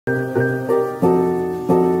Hi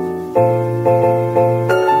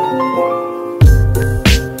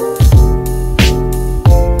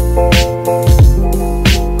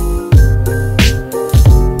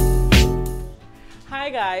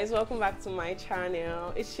guys, welcome back to my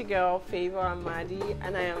channel. It's your girl Favor Amadi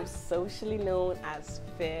and I am socially known as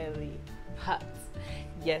Fairly Hot.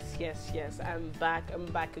 Yes, I'm back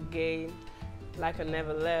again, like I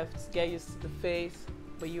never left. Get used to the face,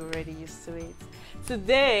 but you're already used to it.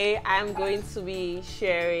 Today I'm going to be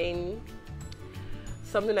sharing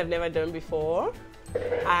something I've never done before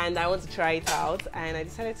and I want to try it out, and I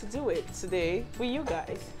decided to do it today with you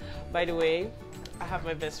guys. By the way, I have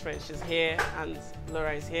my best friend, she's here, and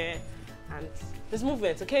Laura is here, and there's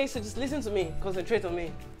movement, okay? So just listen to me, concentrate on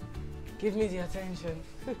me, give me the attention.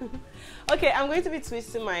 Okay, I'm going to be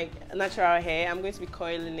twisting my natural hair. I'm going to be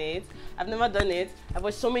coiling it. I've never done it. I've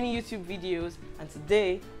watched so many YouTube videos, and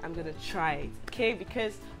today I'm gonna try it, okay?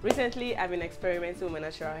 Because recently I've been experimenting with my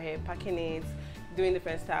natural hair, packing it, doing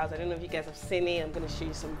different styles. I don't know if you guys have seen it. I'm gonna show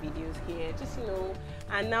you some videos here, just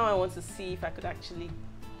and now I want to see if I could actually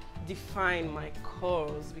define my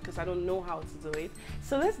curls, because I don't know how to do it.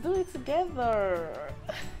 So let's do it together.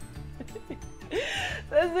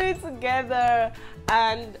 Let's do it together,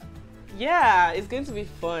 and yeah, it's going to be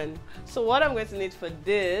fun. So what I'm going to need for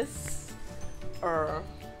this are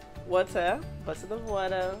water, bottle of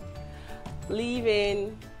water,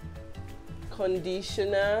 leave-in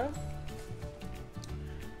conditioner,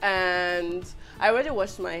 and I already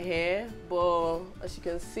washed my hair, but as you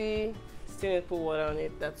can see, still need to put water on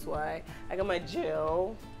it. That's why I got my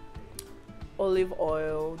gel, olive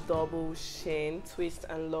oil, double sheen twist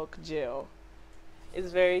and lock gel.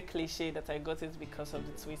 It's very cliche that I got it because of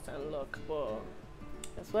the twist and lock, but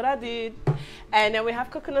that's what I did. And then we have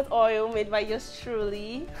coconut oil made by yours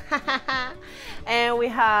truly. And we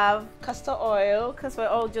have castor oil, because we're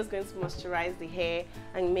all just going to moisturize the hair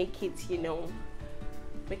and make it,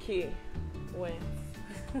 make it wet.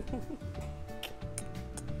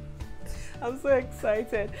 I'm so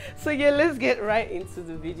excited. So yeah, let's get right into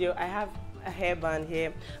the video. I have a hairband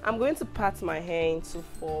here. I'm going to part my hair into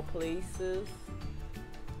 4 places.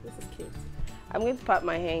 This is cute. I'm going to part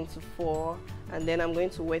my hair into 4, and then I'm going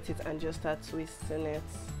to wet it and just start twisting it.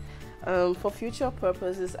 For future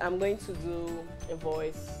purposes, I'm going to do a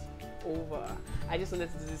voice over. I just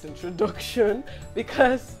wanted to do this introduction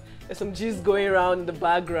because there's some gist going around in the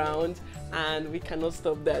background and we cannot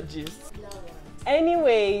stop that gist.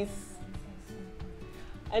 Anyways,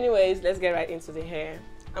 let's get right into the hair.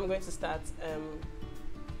 I'm going to start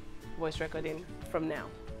voice recording from now.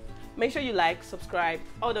 Make sure you like, subscribe,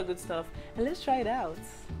 all the good stuff, and let's try it out.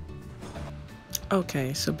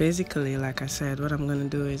 Okay, so basically, like I said, what I'm going to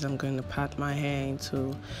do is I'm going to part my hair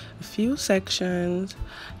into a few sections.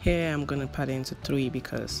 Here I'm going to part it into 3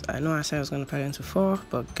 because I know I said I was going to part it into 4,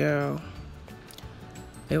 but girl,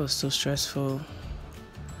 it was so stressful.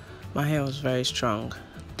 My hair was very strong.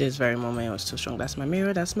 This very moment it was too strong. That's my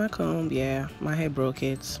mirror, that's my comb. Yeah, my hair broke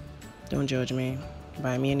it. Don't judge me.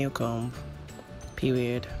 Buy me a new comb.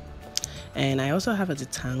 Period. And I also have a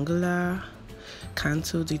detangler,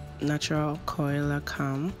 Cantu the natural coil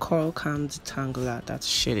calm detangler. That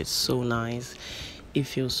shit is so nice. It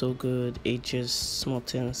feels so good. It just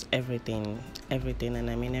smoothens everything, and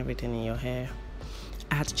I mean everything in your hair.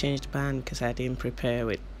 I had to change the band because I didn't prepare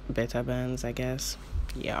with better bands, I guess.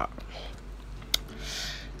 Yeah.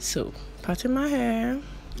 So, parting my hair,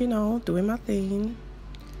 doing my thing.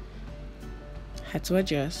 Had to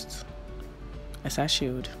adjust, as I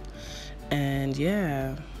should. And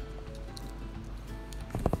yeah.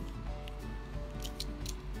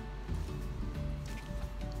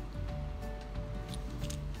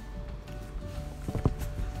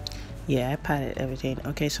 Yeah, I patted everything.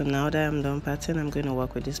 Okay, so now that I'm done patting, I'm going to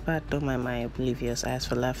work with this part. Don't mind my oblivious eyes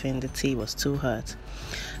for laughing. The tea was too hot.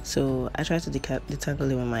 So I tried to detangle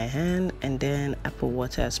it with my hand, and then I put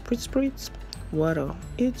water, spritz, water.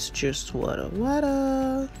 It's just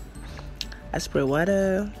water. I spray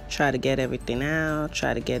water, try to get everything out,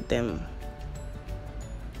 try to get them.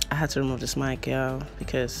 I had to remove this mic, y'all,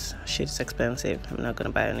 because shit is expensive. I'm not gonna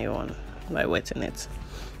buy a new one by wetting it.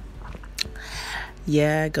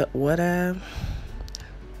 Yeah, I got water.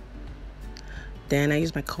 Then I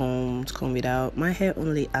use my comb to comb it out. My hair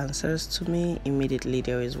only answers to me immediately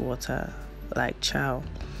there is water. Like, ciao.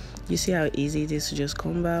 You see how easy it is to just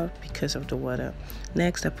comb out because of the water.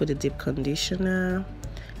 Next, I put a deep conditioner.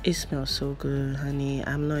 It smells so good, honey.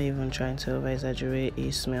 I'm not even trying to over exaggerate.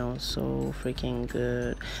 It smells so freaking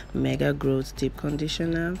good. Mega Growth Deep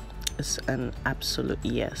Conditioner is an absolute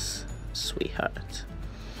yes, sweetheart.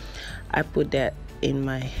 I put that in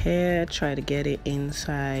my hair, try to get it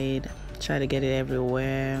inside, try to get it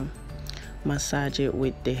everywhere, massage it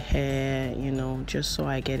with the hair, you know, just so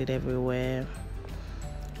I get it everywhere.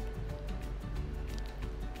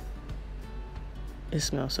 It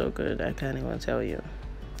smells so good, I can't even tell you.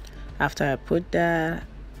 After I put that,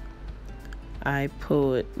 I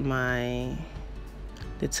put my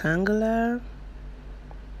detangler.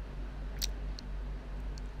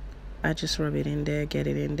 I just rub it in there, get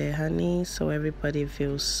it in there, honey, so everybody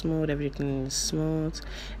feels smooth, everything is smooth.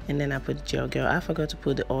 And then I put gel. Girl, I forgot to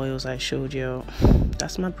put the oils I showed you.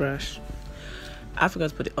 That's my brush. I forgot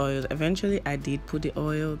to put the oils. Eventually I did put the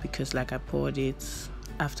oil because like I poured it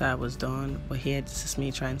after I was done. But here, this is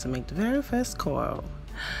me trying to make the very first coil.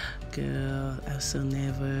 Girl, I was so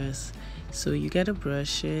nervous. So you gotta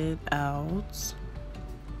brush it out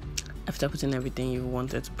after putting everything you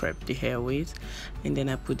wanted to prep the hair with, and then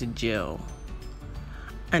I put the gel.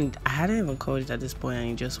 And I hadn't even coiled it at this point, and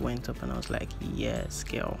it just went up, and I was like, yes,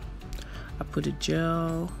 girl. I put the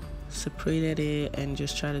gel, separated it, and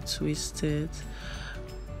just try to twist it.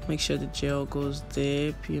 Make sure the gel goes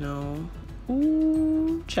deep, you know.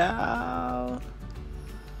 Ooh, child.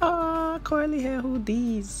 Ah, curly hair, who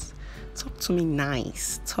these? Talk to me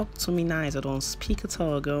nice. Talk to me nice. I don't speak at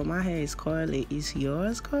all, girl. My hair is curly. Is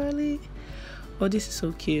yours curly? Oh, this is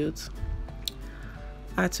so cute.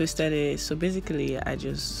 I twisted it. So basically, I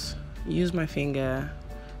just use my finger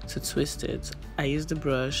to twist it. I use the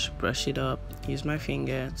brush it up, use my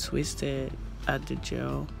finger, twist it, add the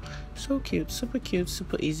gel. So cute,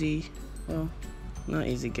 super easy. Well, not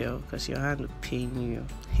easy, girl, because your hand would pain you.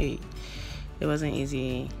 Hey, it wasn't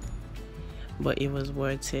easy, but it was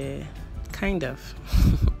worth it, kind of.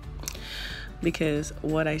 Because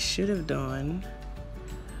what I should have done,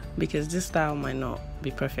 because this style might not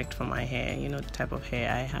be perfect for my hair, you know, the type of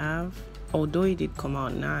hair I have, although it did come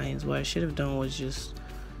out nice, what I should have done was just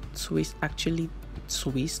twist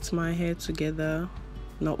my hair together,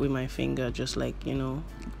 not with my finger, just like, you know,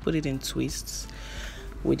 put it in twists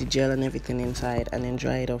with the gel and everything inside, and then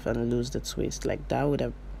dry it off and lose the twist. Like that would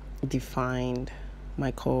have defined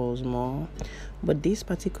my curls more. But this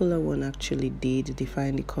particular one actually did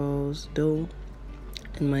define the curls though,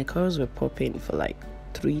 and my curls were popping for like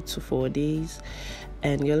 3 to 4 days.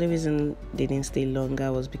 And the only reason they didn't stay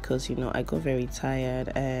longer was because, you know, I got very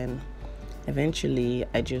tired, and eventually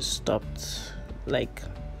I just stopped like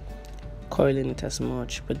coiling it as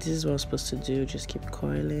much. But this is what I'm supposed to do, just keep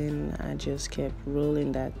coiling. I just kept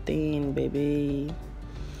rolling that thing, baby.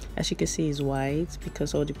 As you can see, it's white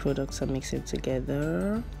because all the products are mixing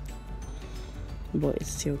together, but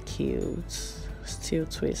it's still cute. Still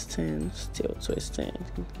twisting.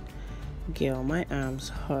 Girl, my arms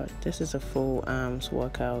hurt. This is a full arms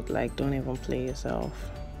workout. Like, don't even play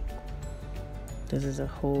yourself. This is a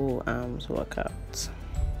whole arms workout,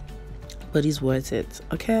 but it's worth it.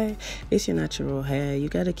 Okay, it's your natural hair. You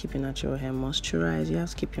gotta keep your natural hair moisturized. You have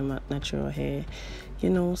to keep your natural hair, you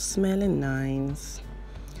know, smelling nice.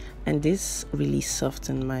 And this really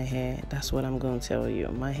softened my hair. That's what I'm going to tell you.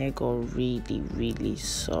 My hair got really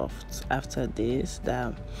soft after this,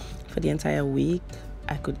 that for the entire week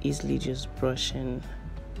I could easily just brush in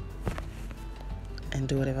and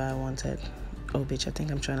do whatever I wanted. Oh bitch, I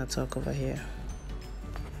think I'm trying to talk over here.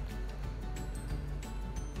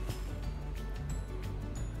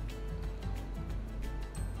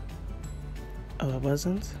 Oh, I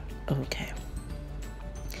wasn't? Okay.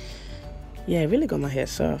 Yeah, I really got my hair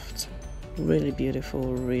soft. Really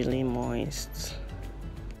beautiful, really moist.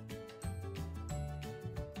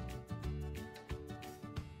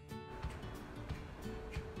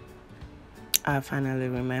 I finally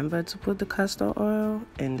remembered to put the castor oil,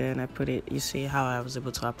 and then I put it, you see how I was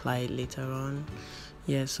able to apply it later on.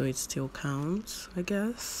 Yeah, so it still counts, I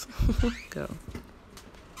guess. Go.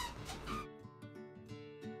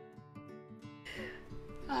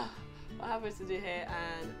 What happens to the hair,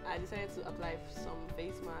 and I decided to apply some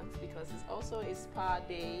face masks because it's also a spa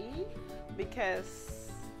day.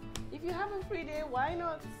 Because if you have a free day, why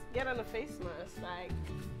not get on a face mask? Like,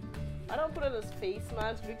 I don't put on a face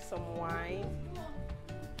mask, drink some wine.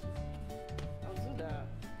 I'll do that.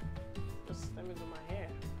 Just let me do my hair.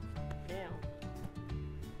 Damn.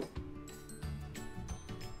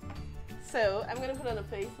 So I'm gonna put on a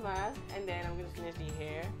face mask, and then I'm gonna finish the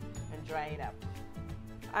hair and dry it up.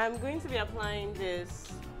 I'm going to be applying this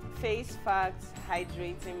Face Facts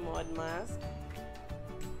Hydrating Mud Mask.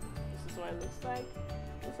 This is what it looks like.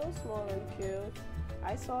 It's so small and cute.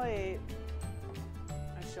 I saw it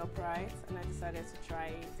at ShopRite and I decided to try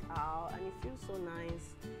it out, and it feels so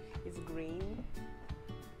nice. It's green,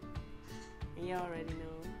 and you already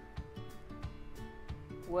know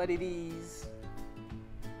what it is.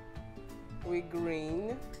 with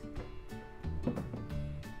green.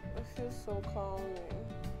 It feels so calming.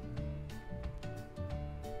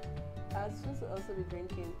 I was supposed to also be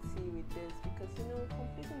drinking tea with this because, you know,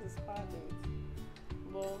 completing the spa date.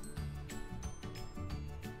 But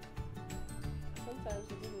sometimes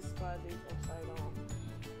you do the spa date upside down.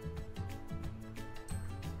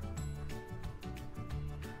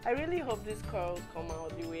 I really hope these curls come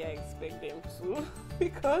out the way I expect them to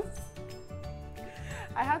because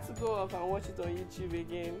I had to go off and watch it on YouTube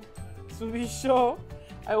again to be sure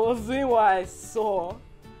I was doing what I saw.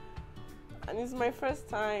 And it's my first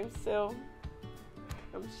time, so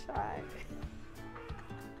I'm shy.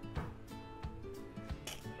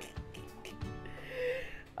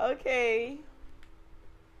 Okay.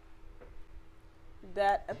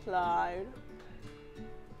 That applied.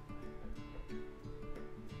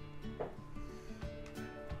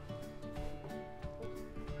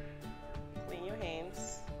 Clean your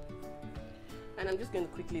hands. And I'm just going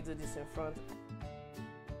to quickly do this in front.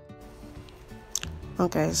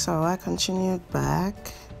 Okay, so I continued back.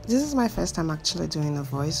 This is my first time actually doing a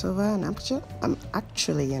voiceover, and I'm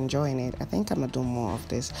actually enjoying it. I think I'm gonna do more of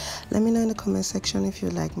this. Let me know in the comment section if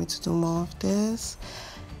you'd like me to do more of this.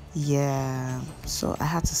 Yeah, so I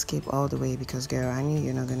had to skip all the way because, girl, I knew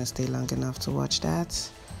you're not gonna stay long enough to watch that.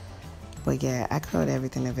 But yeah, I curled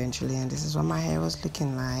everything eventually, and this is what my hair was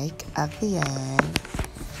looking like at the end.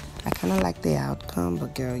 I kind of like the outcome,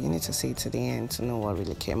 but girl, you need to see it to the end to know what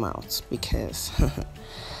really came out because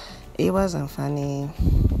it wasn't funny.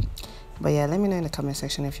 But yeah, let me know in the comment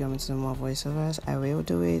section if you want me to do more voiceovers. I will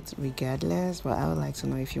do it regardless, but I would like to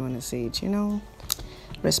know if you want to see it, you know,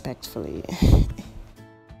 respectfully.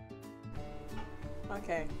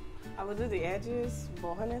 Okay, I will do the edges, but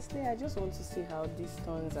honestly, I just want to see how this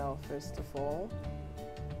turns out first of all.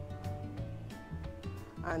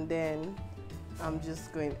 And then I'm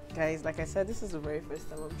just going, guys, like I said, this is the very first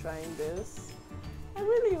time I'm trying this. I'm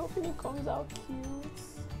really hoping it comes out cute.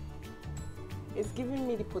 It's giving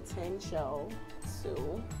me the potential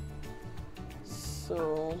to.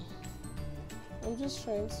 So I'm just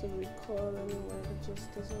trying to recoil anywhere that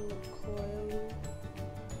just doesn't look coily.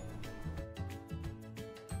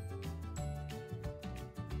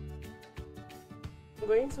 I'm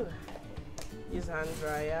going to use hand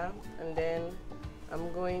dryer and then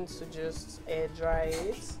I'm going to just air dry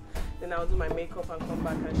it. Then I'll do my makeup and come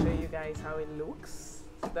back and show you guys how it looks.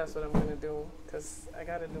 That's what I'm gonna do because I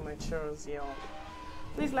gotta do my chores, y'all.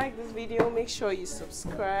 Please like this video, make sure you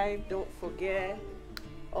subscribe, don't forget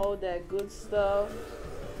all that good stuff.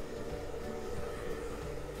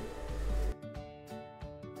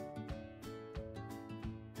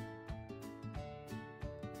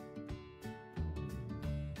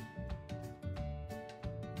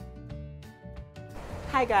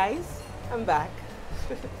 Hi guys, I'm back.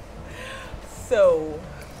 So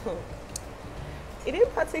it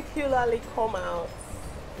didn't particularly come out,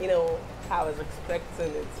 you know, how I was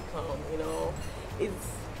expecting it to come. You know,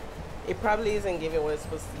 it probably isn't giving what it's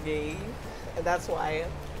supposed to give, and that's why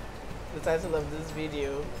the title of this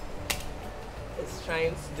video is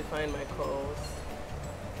trying to define my curls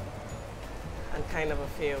and kind of a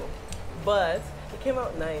feel. But it came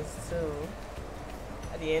out nice too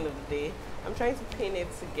at the end of the day. I'm trying to pin it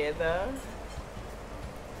together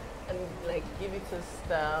and like give it a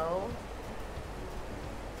style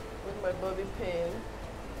with my bobby pin.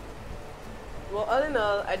 Well, all in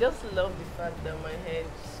all, I just love the fact that my hair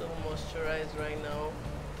is so moisturized right now.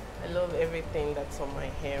 I love everything that's on my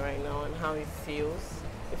hair right now and how it feels.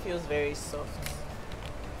 It feels very soft.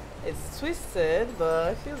 It's twisted,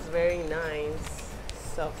 but it feels very nice.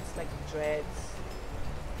 Soft, it's like dreads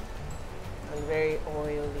and very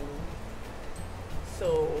oily.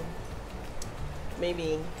 So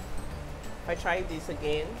maybe if I try this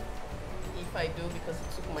again, if I do, because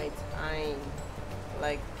it took my time,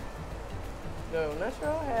 like, girl,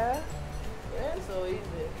 natural hair, yeah, so easy.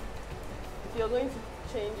 If you're going to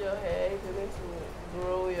change your hair, if you're going to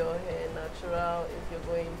grow your hair natural, if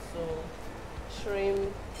you're going to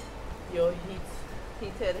trim your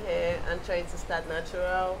heated hair and trying to start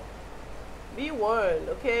natural, be warned,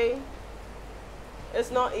 okay? It's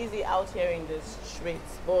not easy out here in the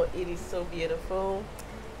streets, but it is so beautiful.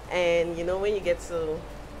 And you know, when you get to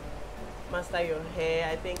master your hair,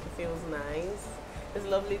 I think it feels nice. It's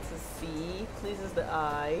lovely to see, pleases the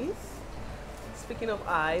eyes. Speaking of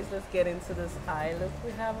eyes, let's get into this eye look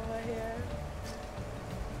we have over here.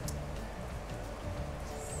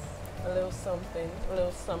 A little something, a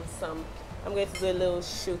little some. I'm going to do a little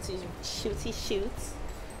shooty shoot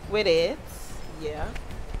with it. Yeah,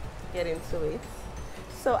 get into it.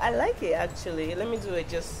 So I like it actually. Let me do a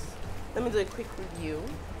quick review.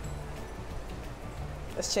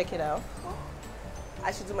 Let's check it out.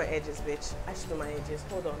 I should do my edges, bitch. I should do my edges.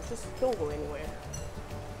 Hold on, just don't go anywhere.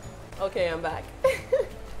 Okay, I'm back.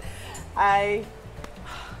 I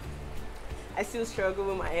still struggle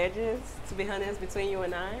with my edges, to be honest, between you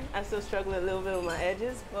and I still struggle a little bit with my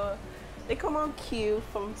edges, but they come out cute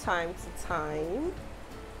from time to time.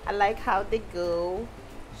 I like how they go.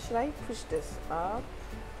 Should I push this up?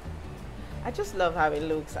 I just love how it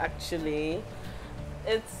looks, actually.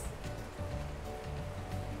 That's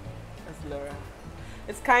Laura.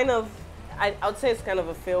 It's kind of, I would say it's kind of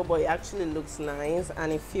a fail, but it actually looks nice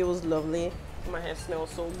and it feels lovely. My hair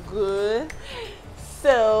smells so good.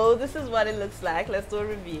 So this is what it looks like. Let's do a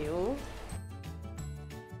review.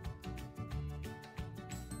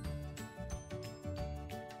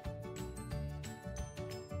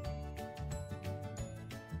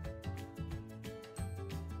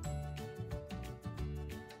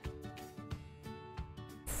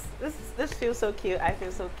 This feels so cute. I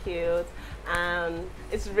feel so cute.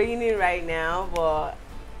 It's raining right now, but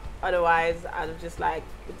otherwise I'd just like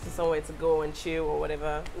it's somewhere to go and chill or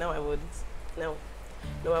whatever. No, I wouldn't. No,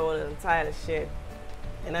 I wouldn't. I'm tired of shit,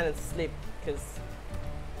 and I need to sleep because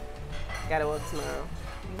I gotta work tomorrow.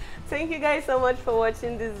 Thank you guys so much for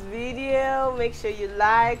watching this video. Make sure you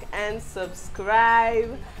like and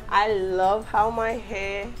subscribe. I love how my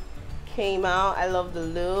hair came out. I love the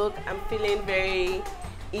look. I'm feeling very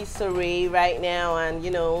Issa Rae right now, and you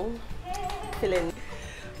know, feeling.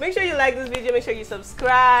 Make sure you like this video. Make sure you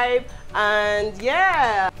subscribe, and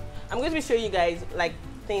yeah, I'm going to be showing you guys like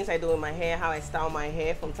things I do with my hair, how I style my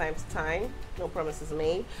hair from time to time. No promises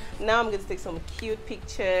made. Now I'm going to take some cute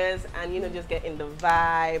pictures and, you know, just get in the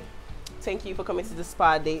vibe. Thank you for coming to the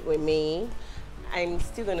spa date with me. I'm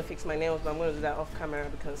still going to fix my nails, but I'm going to do that off camera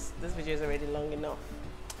because this video is already long enough.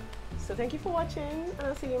 So thank you for watching, and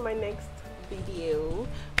I'll see you in my next video.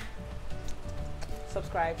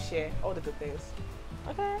 Subscribe, share, all the good things.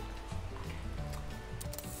 Okay.